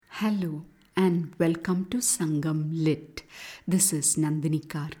Hello and welcome to Sangam Lit. This is Nandini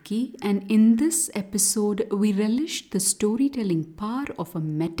Karki, and in this episode we relish the storytelling power of a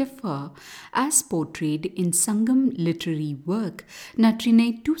metaphor as portrayed in Sangam Literary work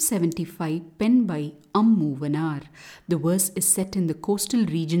Natrinai 275 penned by Ammoovanaar. The verse is set in the coastal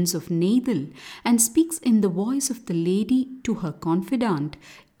regions of Neythal and speaks in the voice of the lady to her confidant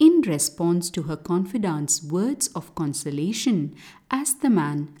in response to her confidant's words of consolation as the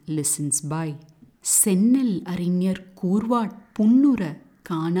man listens by. சென்னல் அறிஞர் கூர்வாட் புன்னுர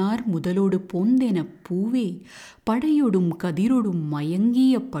காணார் முதலோடு போந்தென பூவே படையொடும் கதிரொடும்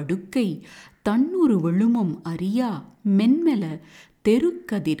மயங்கிய படுக்கை தன்னொரு விழுமம் அறியா மென்மெல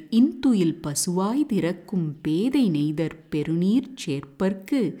தெருக்கதிர் இன்துயில் பசுவாய் திறக்கும் பேதை நெய்தற் பெருநீர்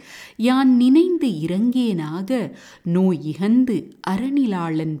சேர்ப்பர்க்கு யான் நினைந்து இறங்கேனாக நோய் இகந்து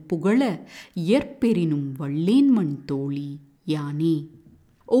அறநிலாளன் புகழ இயற்பெறினும் வள்ளேன்மண் தோழி யானே.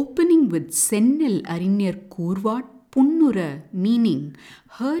 Opening with Sennel Arinyar Kurvat Punnura, meaning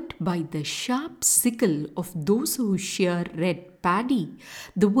hurt by the sharp sickle of those who shear red paddy,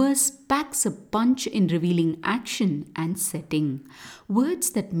 the verse packs a punch in revealing action and setting. Words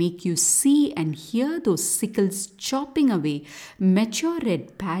that make you see and hear those sickles chopping away mature red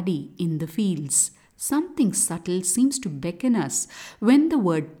paddy in the fields. Something subtle seems to beckon us when the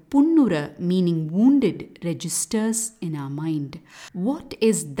word punnura, meaning wounded, registers in our mind. What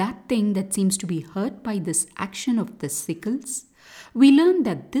is that thing that seems to be hurt by this action of the sickles? We learn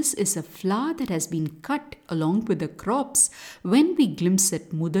that this is a flower that has been cut along with the crops when we glimpse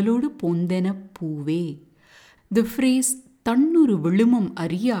at Mudalodu Pondena Puve. The phrase Tannuru Vilumam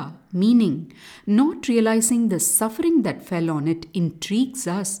Ariya, meaning not realizing the suffering that fell on it, intrigues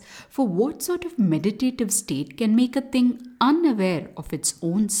us. For what sort of meditative state can make a thing unaware of its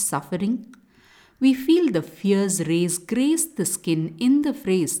own suffering? We feel the fierce rays graze the skin in the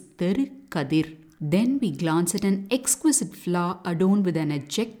phrase Theru Kadir. Then we glance at an exquisite flower adorned with an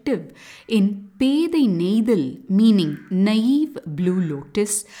adjective in Pedai Neythal, meaning naive blue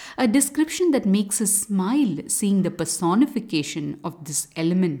lotus, a description that makes us smile seeing the personification of this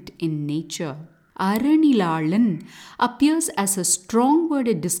element in nature. Aranilalan appears as a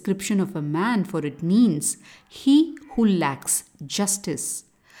strong-worded description of a man, for it means he who lacks justice.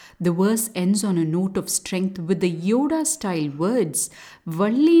 The verse ends on a note of strength with the Yoda-style words,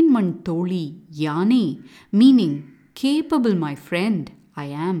 Vallenman Tholi Yane, meaning, capable my friend, I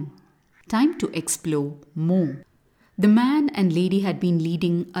am. Time to explore more. The man and lady had been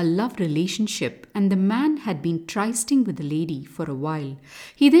leading a love relationship, and the man had been trysting with the lady for a while.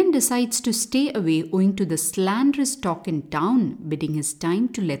 He then decides to stay away owing to the slanderous talk in town, bidding his time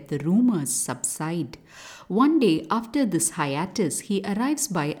to let the rumors subside. One day after this hiatus, he arrives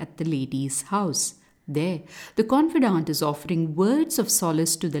by at the lady's house. There, the confidant is offering words of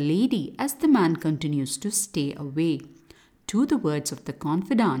solace to the lady as the man continues to stay away. To the words of the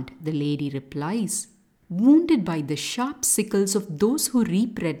confidant, the lady replies, wounded by the sharp sickles of those who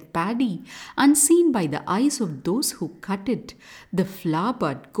reap red paddy, unseen by the eyes of those who cut it, the flower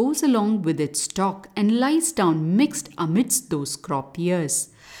bud goes along with its stalk and lies down mixed amidst those crop ears.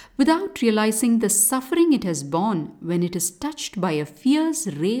 Without realizing the suffering it has borne, when it is touched by a fierce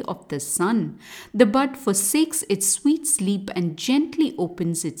ray of the sun, the bud forsakes its sweet sleep and gently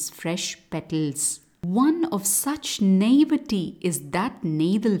opens its fresh petals. One of such naivety is that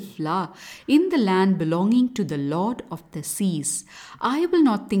Neythal flower in the land belonging to the Lord of the seas. I will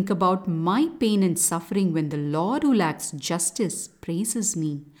not think about my pain and suffering when the Lord who lacks justice praises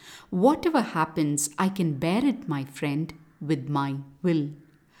me. Whatever happens, I can bear it, my friend, with my will.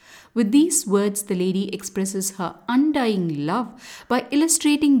 With these words, the lady expresses her undying love by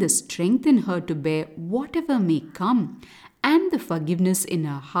illustrating the strength in her to bear whatever may come, and the forgiveness in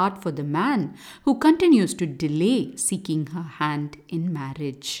her heart for the man who continues to delay seeking her hand in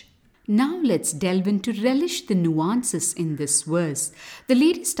marriage. Now let's delve in to relish the nuances in this verse. The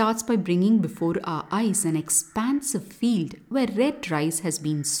lady starts by bringing before our eyes an expansive field where red rice has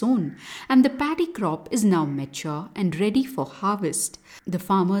been sown, and the paddy crop is now mature and ready for harvest. The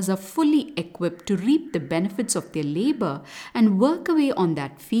farmers are fully equipped to reap the benefits of their labor and work away on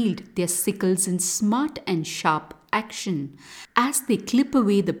that field, their sickles in smart and sharp action. As they clip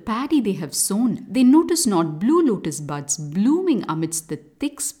away the paddy they have sown, they notice not blue lotus buds blooming amidst the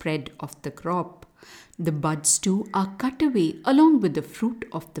thick spread of the crop. The buds too are cut away along with the fruit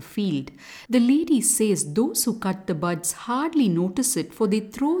of the field. The lady says those who cut the buds hardly notice it, for they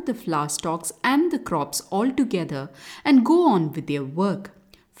throw the flower stalks and the crops all together and go on with their work.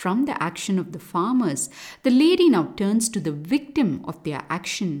 From the action of the farmers, the lady now turns to the victim of their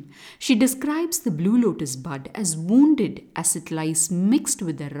action. She describes the blue lotus bud as wounded as it lies mixed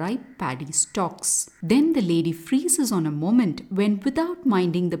with the ripe paddy stalks. Then the lady freezes on a moment when, without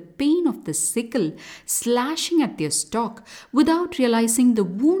minding the pain of the sickle slashing at their stalk, without realizing the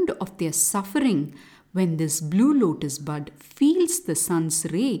wound of their suffering, when this blue lotus bud feels the sun's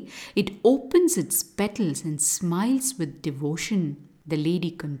ray, it opens its petals and smiles with devotion. The lady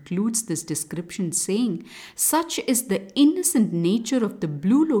concludes this description saying, "Such is the innocent nature of the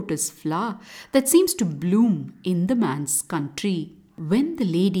blue lotus flower that seems to bloom in the man's country." When the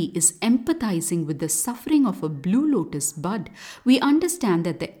lady is empathizing with the suffering of a blue lotus bud, we understand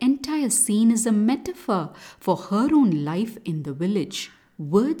that the entire scene is a metaphor for her own life in the village.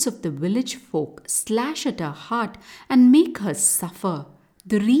 Words of the village folk slash at her heart and make her suffer.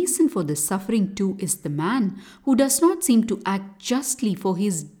 The reason for the suffering too is the man, who does not seem to act justly, for he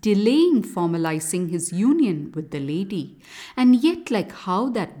is delaying formalizing his union with the lady. And yet, like how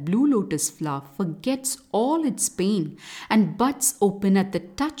that blue lotus flower forgets all its pain and buds open at the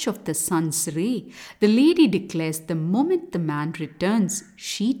touch of the sun's ray, the lady declares the moment the man returns,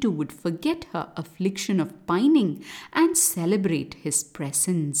 she too would forget her affliction of pining and celebrate his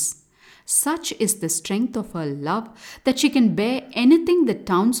presence. Such is the strength of her love that she can bear anything the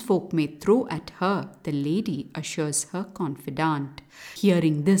townsfolk may throw at her, the lady assures her confidante.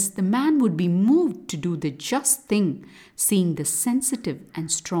 Hearing this, the man would be moved to do the just thing, seeing the sensitive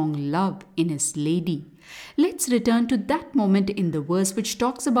and strong love in his lady. Let's return to that moment in the verse which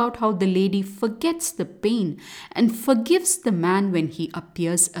talks about how the lady forgets the pain and forgives the man when he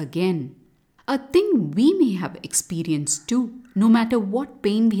appears again. A thing we may have experienced too, no matter what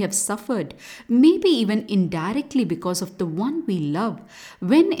pain we have suffered, maybe even indirectly because of the one we love.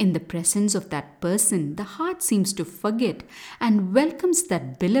 When in the presence of that person, the heart seems to forget and welcomes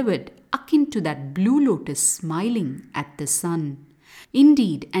that beloved akin to that blue lotus smiling at the sun.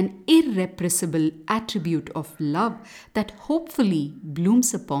 Indeed, an irrepressible attribute of love that hopefully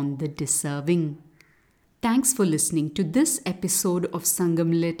blooms upon the deserving. Thanks for listening to this episode of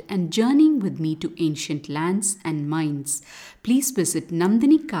Sangam Lit and journeying with me to ancient lands and minds. Please visit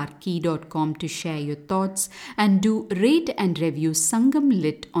nandinikarki.com to share your thoughts and do rate and review Sangam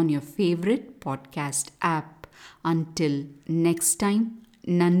Lit on your favorite podcast app. Until next time,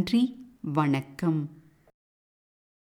 Nandri, Vanakkam.